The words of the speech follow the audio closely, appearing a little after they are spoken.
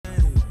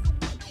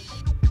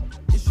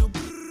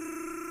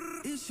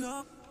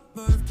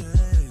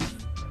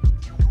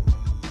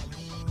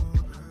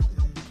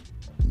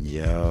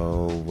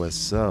Yo,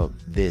 what's up?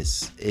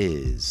 This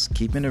is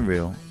Keeping It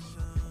Real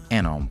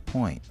and On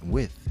Point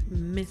with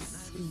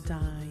Miss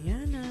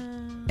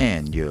Diana.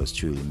 And yours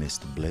truly,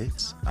 Mr.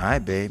 Blitz. All right,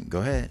 babe,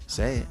 go ahead,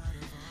 say it.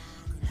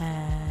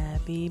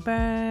 Happy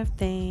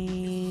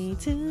birthday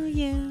to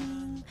you.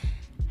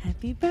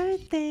 Happy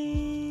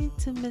birthday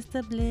to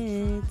Mr.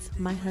 Blitz,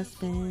 my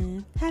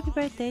husband. Happy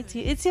birthday to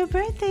you. It's your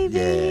birthday,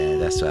 baby. Yeah,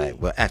 that's right.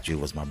 Well, actually, it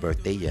was my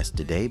birthday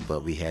yesterday,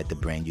 but we had to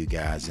bring you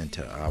guys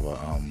into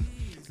our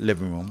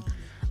living room,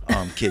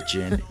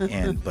 kitchen,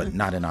 but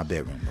not in our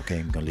bedroom. Okay,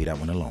 I'm gonna leave that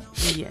one alone.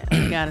 Yeah,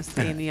 we gotta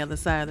stay in the other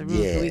side of the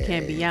room, so we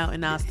can't be out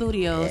in our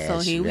studio. So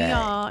here we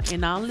are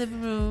in our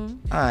living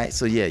room. All right,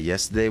 so yeah,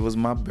 yesterday was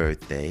my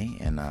birthday,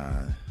 and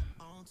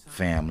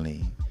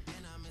family,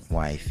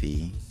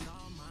 wifey,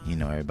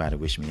 everybody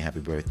wished me a happy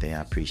birthday. I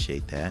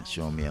appreciate that,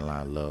 showing me a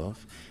lot of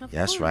love.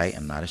 That's right,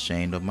 I'm not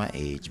ashamed of my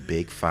age.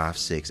 Big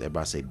 5'6".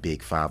 Everybody say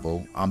big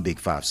 5'0". I'm big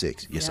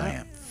 5'6". Yes, I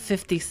am.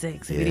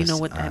 56. If you didn't know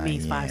what that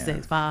means,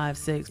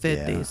 5'6",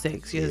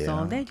 56 years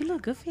old. Dad, you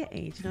look good for your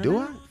age. You know Do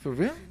that? I? For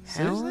real?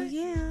 Hell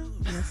yeah.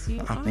 Yes,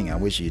 you I are. think I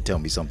wish you'd tell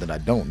me something I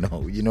don't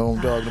know. You know what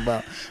I'm talking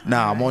about?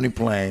 Nah, I'm only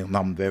playing.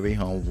 I'm very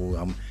humble.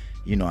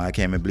 I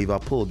can't even believe I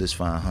pulled this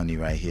fine honey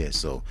right here.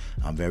 So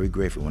I'm very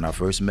grateful. When I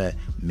first met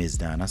Ms.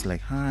 Don, I was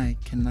like, hi,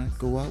 can I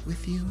go out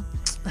with you?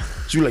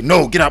 She was like,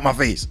 no, get out my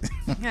face.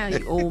 Yeah,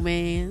 you old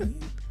man.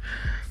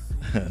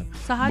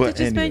 So how did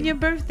you spend your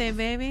birthday,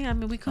 baby? I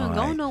mean, we couldn't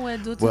go nowhere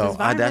due to this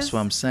virus. That's what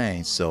I'm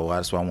saying. So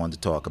that's what I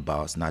wanted to talk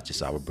about. It's not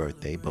just our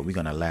birthday, but we're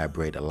going to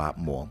elaborate a lot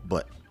more.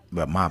 But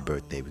my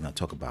birthday, we're going to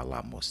talk about a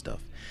lot more stuff.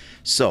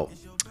 So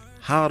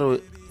how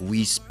do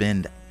we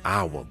spend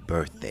our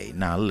birthday?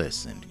 Now,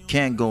 listen,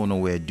 can't go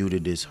nowhere due to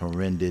this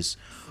horrendous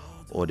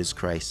or this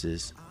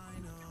crisis,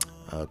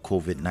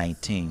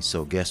 COVID-19.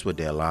 So guess what?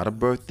 There are a lot of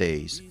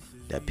birthdays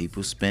that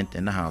people spent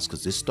in the house,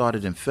 because this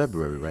started in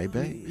February, right,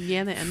 babe?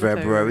 Yeah, the end of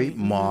February,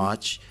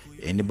 March.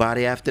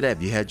 Anybody after that,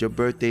 if you had your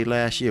birthday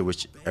last year,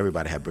 which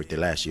everybody had birthday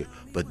last year,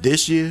 but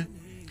this year,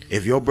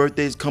 if your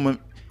birthday's coming,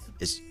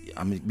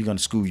 we're gonna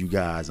school you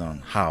guys on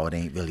how it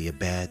ain't really a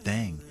bad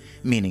thing.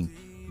 Meaning,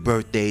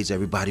 birthdays,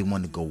 everybody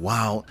want to go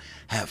out,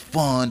 have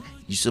fun.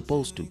 You're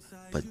supposed to,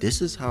 but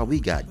this is how we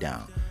got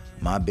down.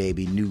 My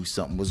baby knew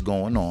something was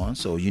going on,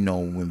 so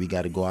when we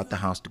got to go out the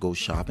house to go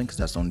shopping, because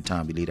that's the only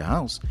time we leave the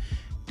house.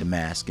 The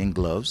mask and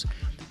gloves.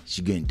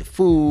 She getting the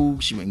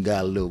food. She went and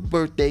got a little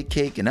birthday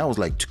cake, and that was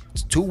like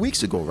 2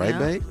 weeks ago, right,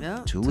 babe?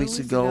 Yeah, 2 weeks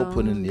ago.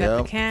 Putting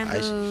the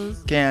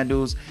candles.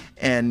 Candles,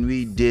 and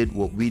we did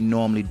what we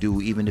normally do,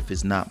 even if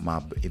it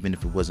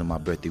wasn't my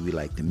birthday. We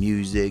like the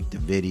music, the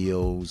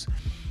videos,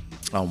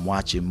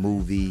 watching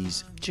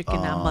movies, drinking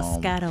our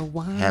Moscato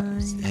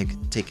wine,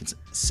 taking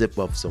a sip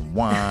of some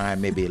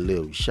wine, maybe a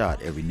little shot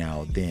every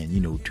now and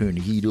then. Turn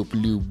the heat up a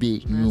little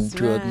bit. You know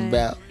what I'm talking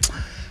about.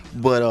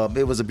 But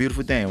it was a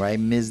beautiful thing, right?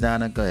 Ms.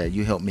 Donna, go ahead.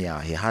 You help me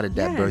out here. How did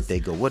that birthday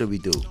go? What did we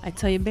do? I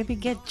tell you, baby,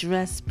 get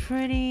dressed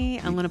pretty.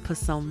 I'm going to put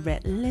some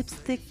red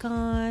lipstick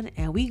on,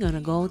 and we're going to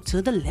go to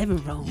the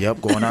living room.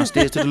 Yep, going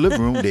downstairs to the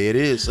living room. There it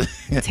is.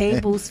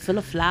 Tables full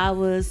of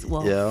flowers.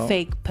 Well,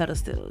 fake petals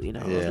still,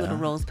 little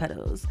rose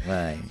petals.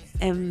 Right.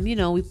 And,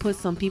 we put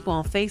some people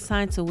on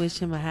FaceTime to wish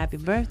him a happy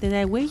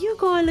birthday. Like, where you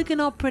going looking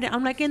all pretty?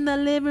 I'm like, in the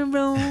living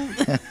room.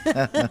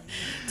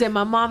 Then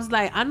my mom's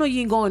like, I know you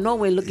ain't going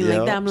nowhere looking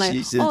like that. I'm like,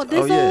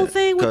 whole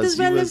thing with this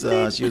red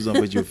lipstick. She was on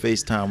with your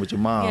FaceTime with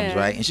your moms,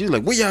 right? And she was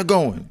like, where y'all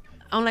going?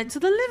 I'm like, to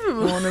the living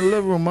room. Going to the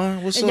living room,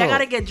 man. What's up? Y'all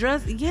gotta get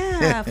dressed.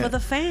 Yeah, for the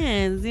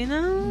fans, You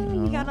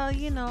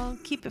gotta,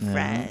 keep it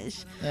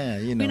fresh. Yeah,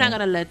 We're not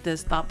gonna let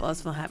this stop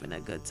us from having a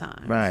good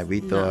time. Right.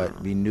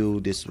 We knew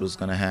this was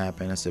gonna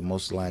happen. I said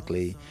most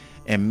likely.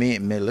 And me,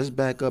 let's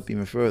back up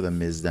even further,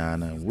 Ms.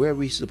 Donna. Where are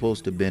we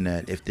supposed to have been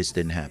at if this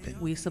didn't happen?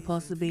 We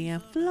supposed to be in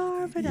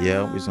Florida.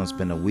 Yeah, we was going to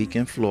spend a week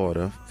in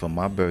Florida for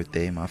my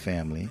birthday, my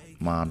family,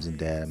 moms and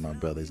dad, my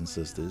brothers and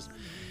sisters.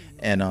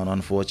 And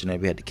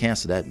unfortunately, we had to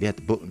cancel that. We had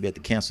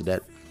to cancel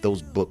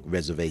those book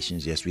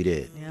reservations. Yes, we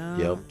did. Yeah.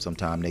 Yep.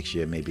 Sometime next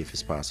year, maybe if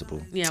it's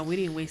possible. Yeah, we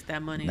didn't waste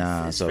that money.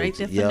 Nah, it's right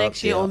there for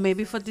next year or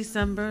maybe for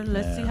December.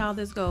 Let's see how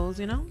this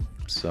goes,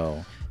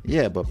 So,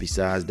 yeah, but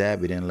besides that,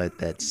 we didn't let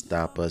that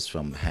stop us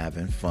from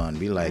having fun.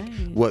 We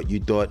what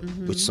you thought,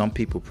 which some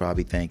people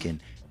probably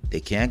thinking they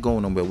can't go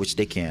nowhere, which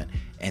they can't.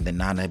 And the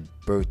Nana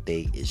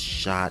birthday is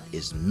shot,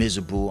 is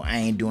miserable. I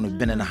ain't doing it,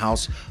 been in the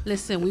house.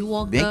 Listen, we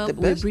woke up,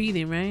 we're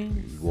breathing, right?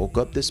 We woke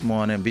up this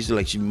morning,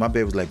 my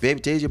baby was like,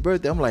 baby, today's your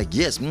birthday. I'm like,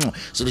 yes.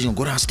 So they're gonna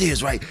go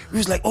downstairs, right? We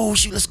was like, oh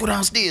shoot, let's go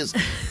downstairs.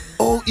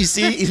 Oh, you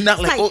see, it's not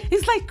like,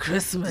 it's like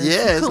Christmas.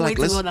 Yeah, it's like,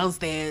 let's go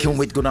downstairs. Can't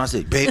wait to go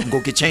downstairs. Babe, go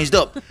get changed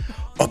up.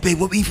 Oh, babe,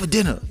 what we eat for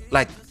dinner?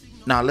 Like,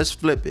 now let's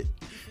flip it.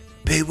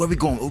 Babe, where we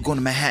going? We're going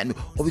to Manhattan.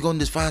 Or we going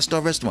to this 5-star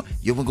restaurant.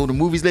 You want to go to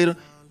movies later?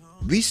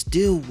 We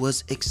still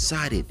was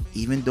excited,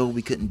 even though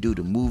we couldn't do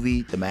the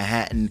movie, the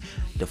Manhattan,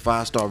 the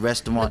 5-star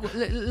restaurant.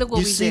 Look what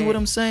we did. You see what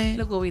I'm saying?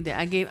 Look what we did.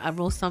 I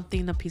wrote something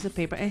in a piece of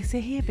paper. I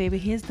said, here, baby,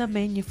 here's the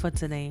menu for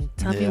today.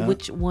 Tell me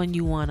which one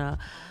you wanna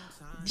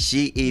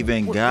She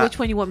even got. Which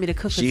one you want me to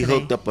cook for today? She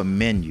hooked up a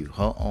menu,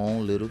 her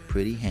own little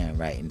pretty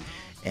handwriting.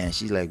 And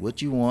she's like,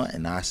 "What you want?"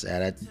 And I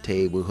sat at the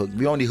table.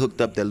 We only hooked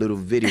up that little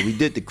video. We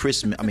did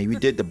we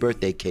did the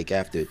birthday cake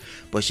after it.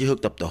 But she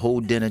hooked up the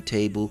whole dinner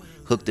table,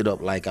 hooked it up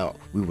like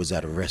we was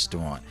at a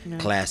restaurant. Yeah.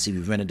 Classy.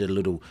 We rented a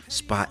little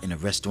spot in a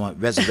restaurant.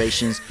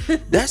 Reservations.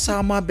 That's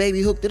how my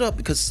baby hooked it up,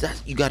 because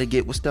you got to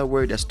get, what's that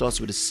word that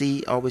starts with a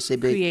C? I always say,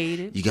 baby.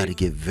 Creative. You got to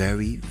get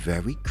very,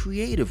 very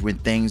creative when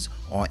things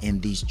are in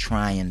these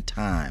trying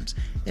times.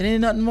 And ain't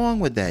nothing wrong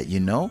with that,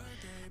 you know?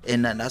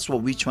 And that's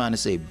what we trying to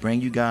say. Bring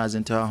you guys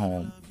into our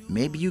home.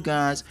 Maybe you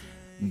guys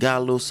got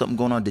a little something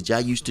going on that y'all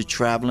used to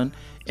traveling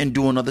and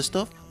doing other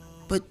stuff.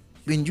 But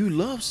when you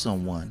love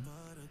someone,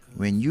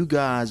 when you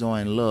guys are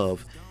in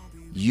love,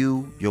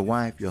 you, your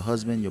wife, your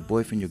husband, your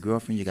boyfriend, your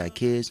girlfriend, you got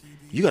kids,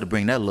 you got to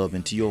bring that love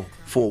into your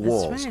four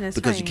walls,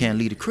 because you can't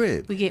leave the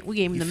crib. I gave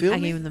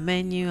him the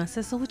menu. I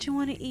said, so what you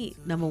want to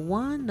eat? Number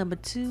 1, number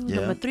 2,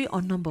 number 3,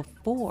 or number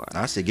 4?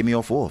 I said, give me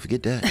all 4.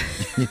 Forget that.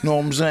 You know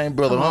what I'm saying,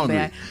 brother?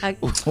 Hungry.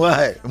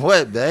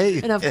 What,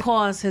 babe? And of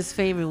course, his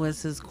favorite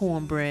was his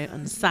cornbread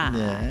on the side.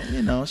 Yeah,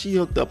 you know, she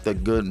hooked up the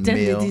good then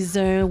meal. Then the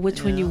dessert,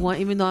 which one you want?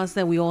 Even though I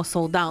said we all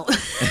sold out.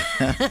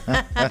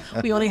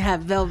 We only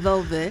have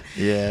velvet.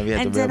 Yeah, we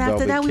had and the then after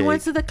velvet that, cake. we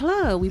went to the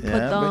club. We put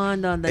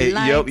on the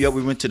lights. Yep,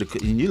 we went to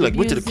the. And you like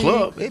went to the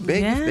club. Hey,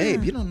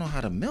 babe, you don't know how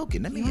to milk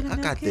it. I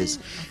got this.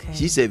 Okay.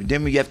 She said.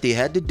 Then we had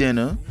the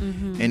dinner,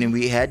 and then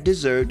we had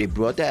dessert. They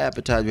brought the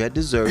appetizer. We had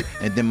dessert,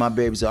 and then my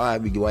baby said, "All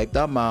right, we wiped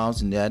our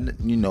mouths, and then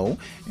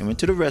and went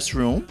to the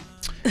restroom."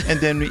 And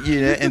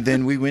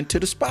then we went to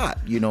the spot.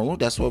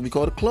 That's what we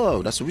call the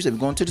club. That's what we said. We're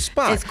going to the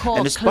spot. It's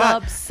called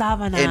Club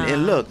Savannah.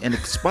 And look, and the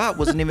spot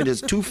wasn't even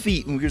just 2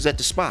 feet when we was at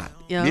the spot.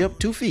 Yep,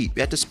 2 feet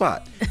at the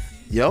spot.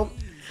 Yep,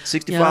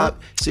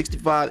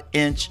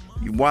 65-inch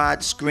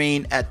wide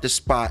screen at the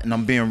spot, and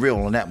I'm being real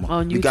on that one.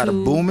 On YouTube. We got a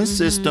booming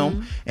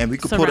system, and we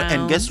could put it.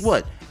 And guess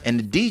what? And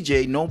the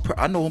DJ,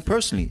 I know him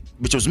personally,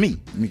 which was me.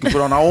 We could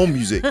put on our own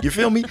music. You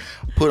feel me?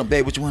 Put on,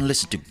 babe, what you want to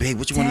listen to? Babe,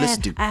 what you want to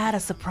listen to? I had a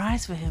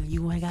surprise for him.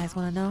 You guys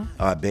want to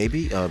know?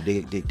 Baby,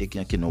 they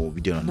can know what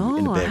we did in the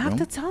bedroom. No, I have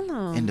to tell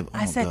them.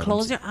 I said,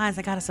 close your eyes.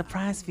 I got a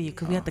surprise for you,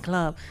 because we at the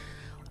club.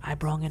 I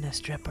brought in a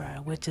stripper,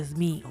 which is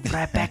me,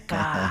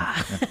 Rebecca.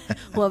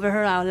 Whoever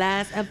heard our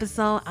last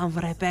episode, I'm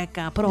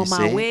Rebecca. Put on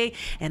my wig,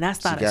 and I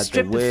started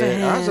stripping for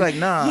him. I was like,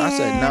 nah. Yeah, I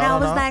said, no, and I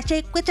was like,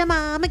 shake what your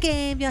mama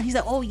gave you. He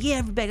said, oh,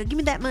 yeah, Rebecca, give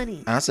me that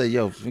money. I said,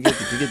 yo, forget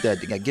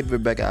that. Get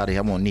Rebecca out of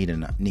here. I want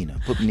Nina.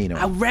 Put Nina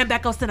on. I ran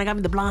back upstairs. I got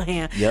me the blonde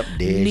hair. Yep,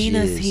 there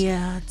Nina's she is.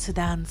 here to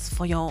dance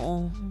for your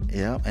own.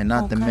 Yep, and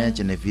not to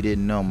mention, if you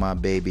didn't know, my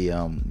baby,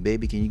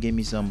 baby, can you give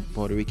me some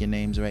Puerto Rican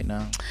names right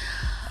now?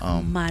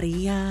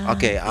 Maria.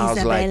 Okay, I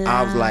was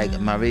like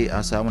Maria.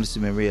 I said I want to see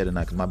Maria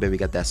tonight, because my baby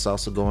got that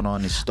salsa going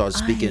on, and she started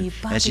speaking.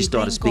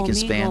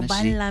 Spanish.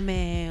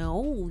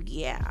 Oh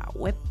yeah,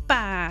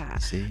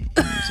 wepa. See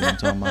what I'm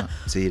talking about?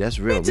 See, that's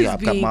real. I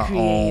got my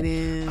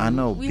own. I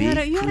know. Be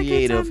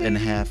creative and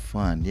have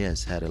fun.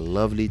 Yes, had a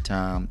lovely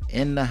time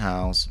in the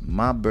house.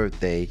 My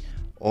birthday,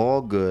 all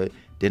good.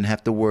 Didn't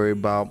have to worry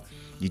about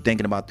you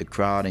thinking about the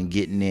crowd and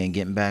getting there and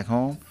getting back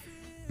home.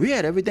 We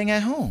had everything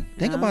at home.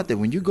 Think about that.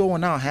 When you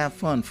going out, have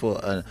fun for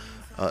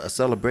a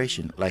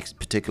celebration, like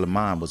particular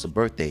mine was a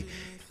birthday.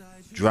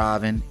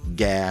 Driving,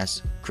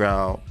 gas,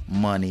 crowd,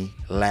 money,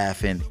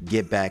 laughing,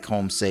 get back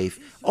home safe.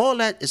 All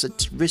that is a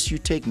risk you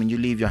take when you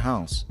leave your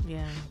house.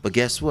 Yeah. But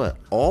guess what?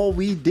 All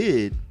we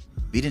did,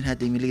 we didn't have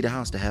to even leave the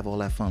house to have all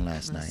that fun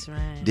last night.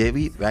 Right. Did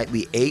we? Right?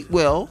 We ate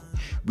well.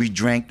 We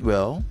drank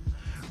well.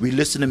 We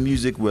listened to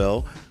music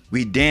well.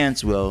 We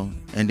danced well,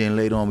 and then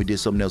later on we did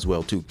something else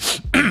well too.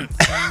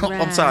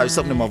 I'm sorry,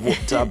 something in my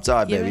voice. I'm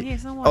sorry, baby.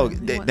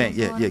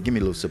 Yeah. Give me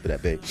a little sip of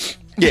that, baby.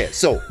 Yeah.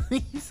 So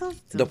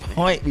the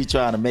point we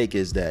trying to make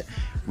is that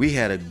we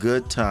had a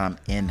good time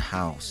in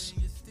house,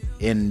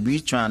 and we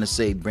trying to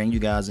say bring you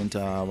guys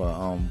into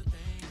our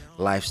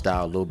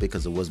lifestyle a little bit,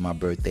 because it was my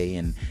birthday.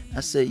 And I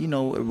said,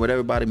 what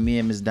everybody, me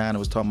and Miss Dinah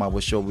was talking about,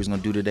 what show we was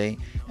gonna do today,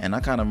 and I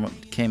kind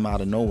of came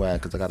out of nowhere,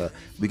 because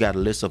we got a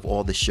list of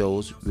all the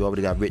shows. We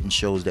already got written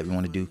shows that we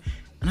want to do,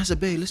 and I said,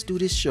 babe, let's do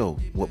this show.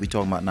 What we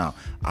talking about now?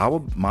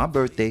 My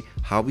birthday,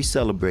 how we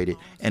celebrate it,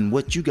 and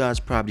what you guys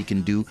probably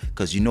can do,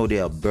 because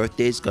their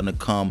birthdays gonna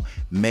come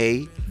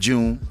May,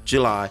 June,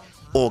 July,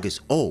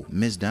 August. Oh,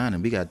 Miss Dinah,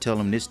 we gotta tell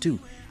them this too.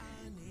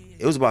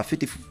 It was about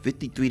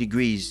 53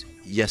 degrees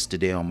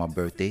yesterday on my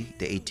birthday,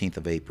 the 18th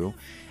of April,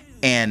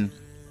 and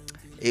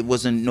it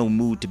wasn't no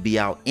mood to be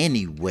out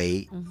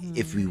anyway.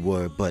 If we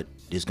were, but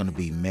it's gonna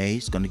be May,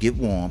 it's gonna get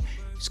warm,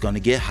 it's gonna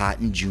get hot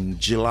in June,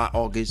 July,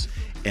 August,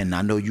 and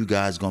I know you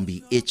guys gonna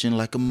be itching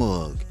like a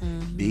mug.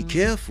 Be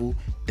careful.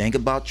 Think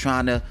about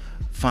trying to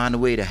find a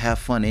way to have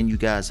fun in you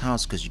guys'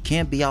 house, because you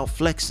can't be out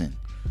flexing.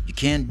 You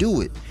can't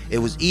do it. It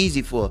was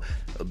easy for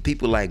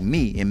people like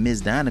me and Miss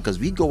Dinah, because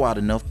we go out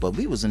enough, but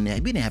we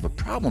didn't have a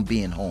problem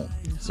being home.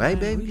 Right,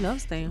 baby? We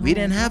love staying home. We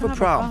didn't have a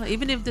problem.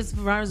 Even if this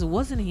virus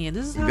wasn't here,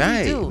 this is how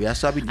we do.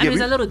 That's how we do.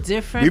 It's a little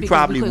different. We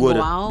probably would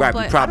have. Right,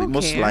 we probably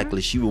most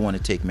likely she would want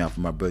to take me out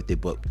for my birthday.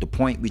 But the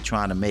point we're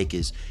trying to make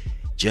is,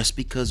 just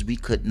because we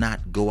could not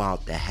go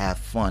out to have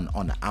fun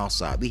on the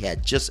outside, we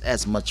had just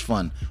as much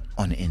fun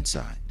on the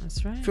inside.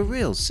 That's right. For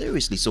real,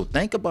 seriously. So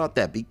think about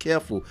that. Be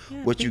careful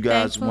what you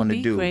guys want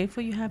to do. Be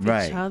grateful you have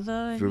each other.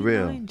 And, for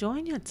real.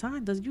 Enjoying your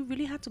time. Does you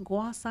really have to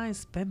go outside and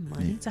spend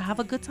money to have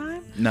a good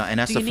time? No, and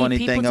that's the funny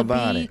thing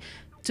about it.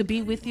 To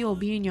be with you or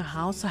be in your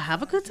house to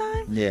have a good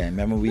time? Yeah,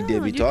 remember we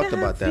talked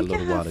about that a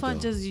little while ago. Fun,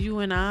 just you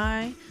and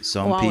I.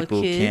 Some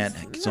people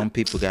can't. Some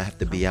people have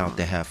to be out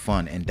to have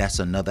fun, and that's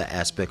another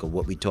aspect of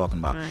what we're talking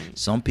about. Right.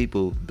 Some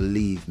people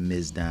believe,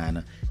 Ms.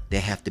 Dinah,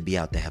 they have to be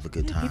out to have a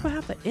good time. People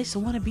have the itch to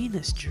want to be in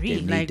the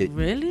street.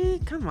 Really?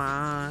 Come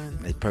on.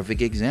 A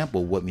perfect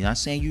example. What we're not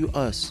saying you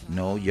us.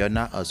 No, you're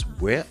not us.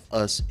 We're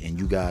us, and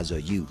you guys are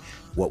you.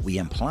 What we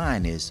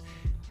implying is,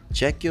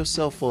 check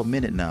yourself for a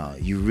minute now.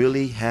 You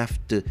really have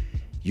to.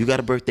 You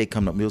got a birthday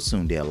coming up real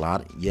soon. There are a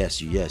lot.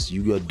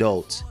 You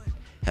adults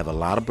have a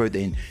lot of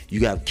birthdays. And you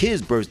got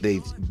kids'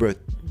 birthdays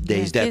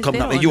that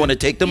coming up, and you want to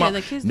take them out.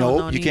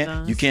 No, you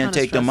can't. You can't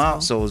take them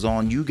out. So it's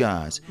on you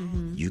guys.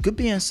 Mm-hmm. You could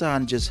be inside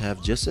and just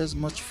have just as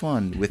much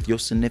fun with your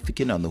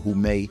significant other, who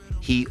may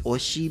he or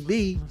she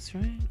be. That's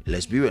right.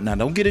 Let's be real. Now,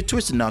 don't get it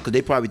twisted now, because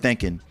they probably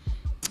thinking,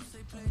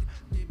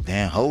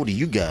 damn, how old are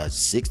you guys?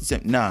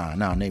 60? Nah,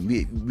 I'm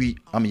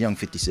a young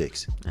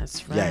 56.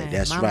 That's right. Yeah,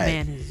 that's My right.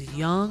 Man is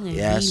young and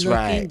that's he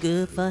looking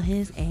good for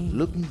his age.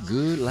 Looking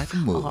good like a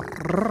mug.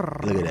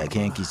 Look at that.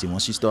 Can't keep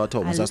once you start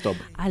talking.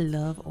 I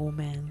love old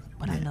man,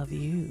 but I love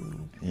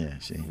you. Yeah,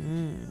 see.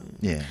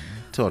 Yeah,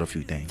 taught a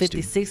few things.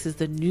 56 is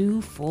the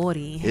new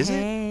 40. Is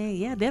it?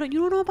 Yeah, you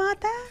don't know about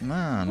that?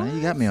 Nah,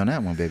 you got me on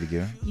that one, baby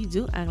girl. You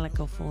do act like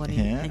a 40,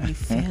 and you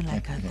feel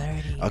like a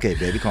 30. Okay,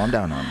 baby, calm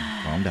down on me.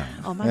 Calm down.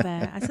 Oh, my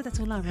bad. I said that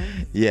too loud,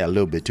 right? Yeah, a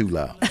little bit too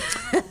loud.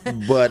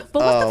 But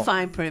what's the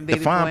fine print, baby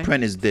boy? The fine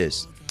print is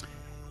this.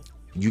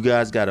 You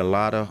guys got a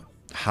lot of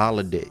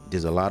holiday.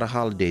 There's a lot of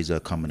holidays that are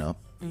coming up.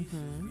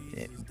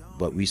 Mm-hmm.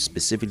 But we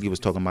specifically was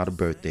talking about a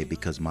birthday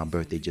because my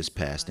birthday just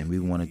passed, and we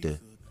wanted to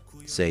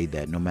say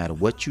that no matter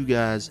what you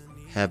guys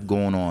have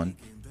going on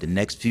the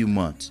next few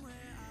months,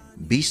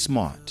 be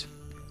smart.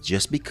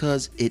 Just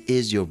because it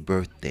is your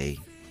birthday,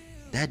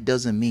 that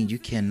doesn't mean you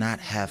cannot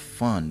have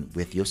fun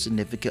with your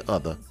significant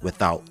other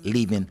without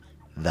leaving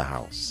the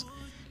house.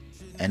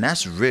 And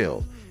that's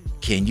real.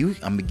 I'm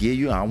gonna give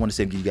you, I don't want to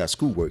say you got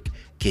schoolwork.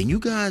 Can you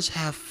guys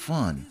have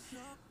fun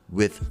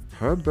with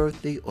her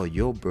birthday or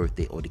your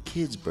birthday or the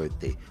kid's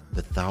birthday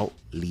without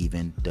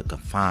leaving the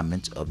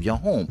confinements of your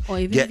home? Or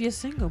even if you're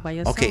single by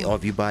yourself. Okay, or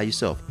if you're by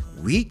yourself.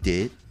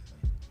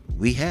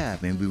 We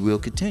have, and we will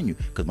continue,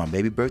 because my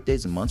baby birthday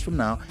is a month from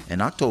now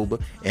in October,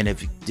 and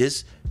if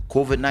this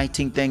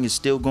COVID-19 thing is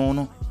still going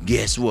on,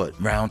 guess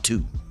what? Round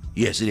 2.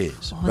 Yes, it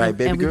is. Right,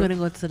 baby girl? And we're going to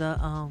go to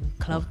the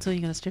club too. You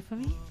going to strip for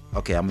me?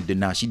 Okay, I'm going to do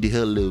now. She did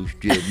her little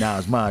strip. Now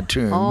it's my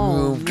turn.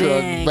 Oh, man.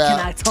 Can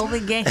October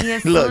get here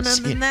sooner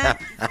than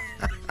that?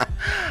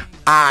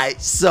 All right,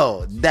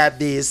 so that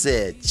being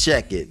said,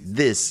 check it.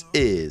 This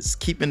is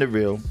Keeping It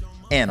Real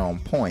and On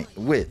Point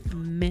with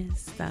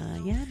Miss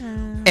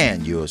Diana.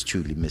 And yours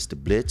truly, Mr.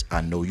 Blitz. I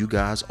know you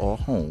guys are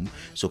home,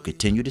 so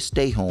continue to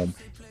stay home,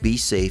 be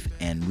safe,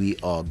 and we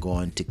are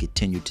going to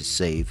continue to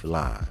save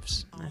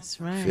lives.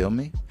 That's right. Feel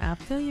me? I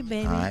feel you,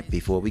 baby. All right,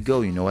 before we go,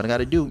 you know what I got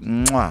to do?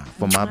 Mwah,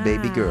 for my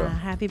baby girl.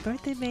 Happy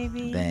birthday,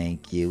 baby.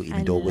 Thank you.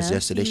 Even though it was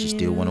yesterday, she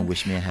still want to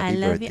wish me a happy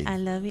birthday. I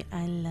love you.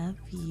 I love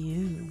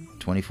you.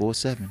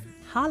 24/7.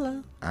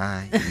 Holla. All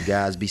right, you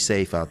guys be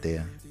safe out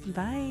there.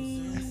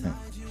 Bye.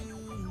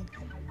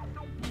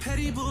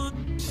 Petty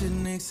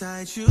bullshit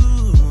excite you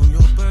on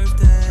your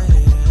birthday.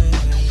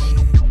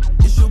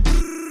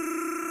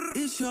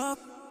 It's your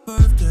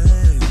birthday.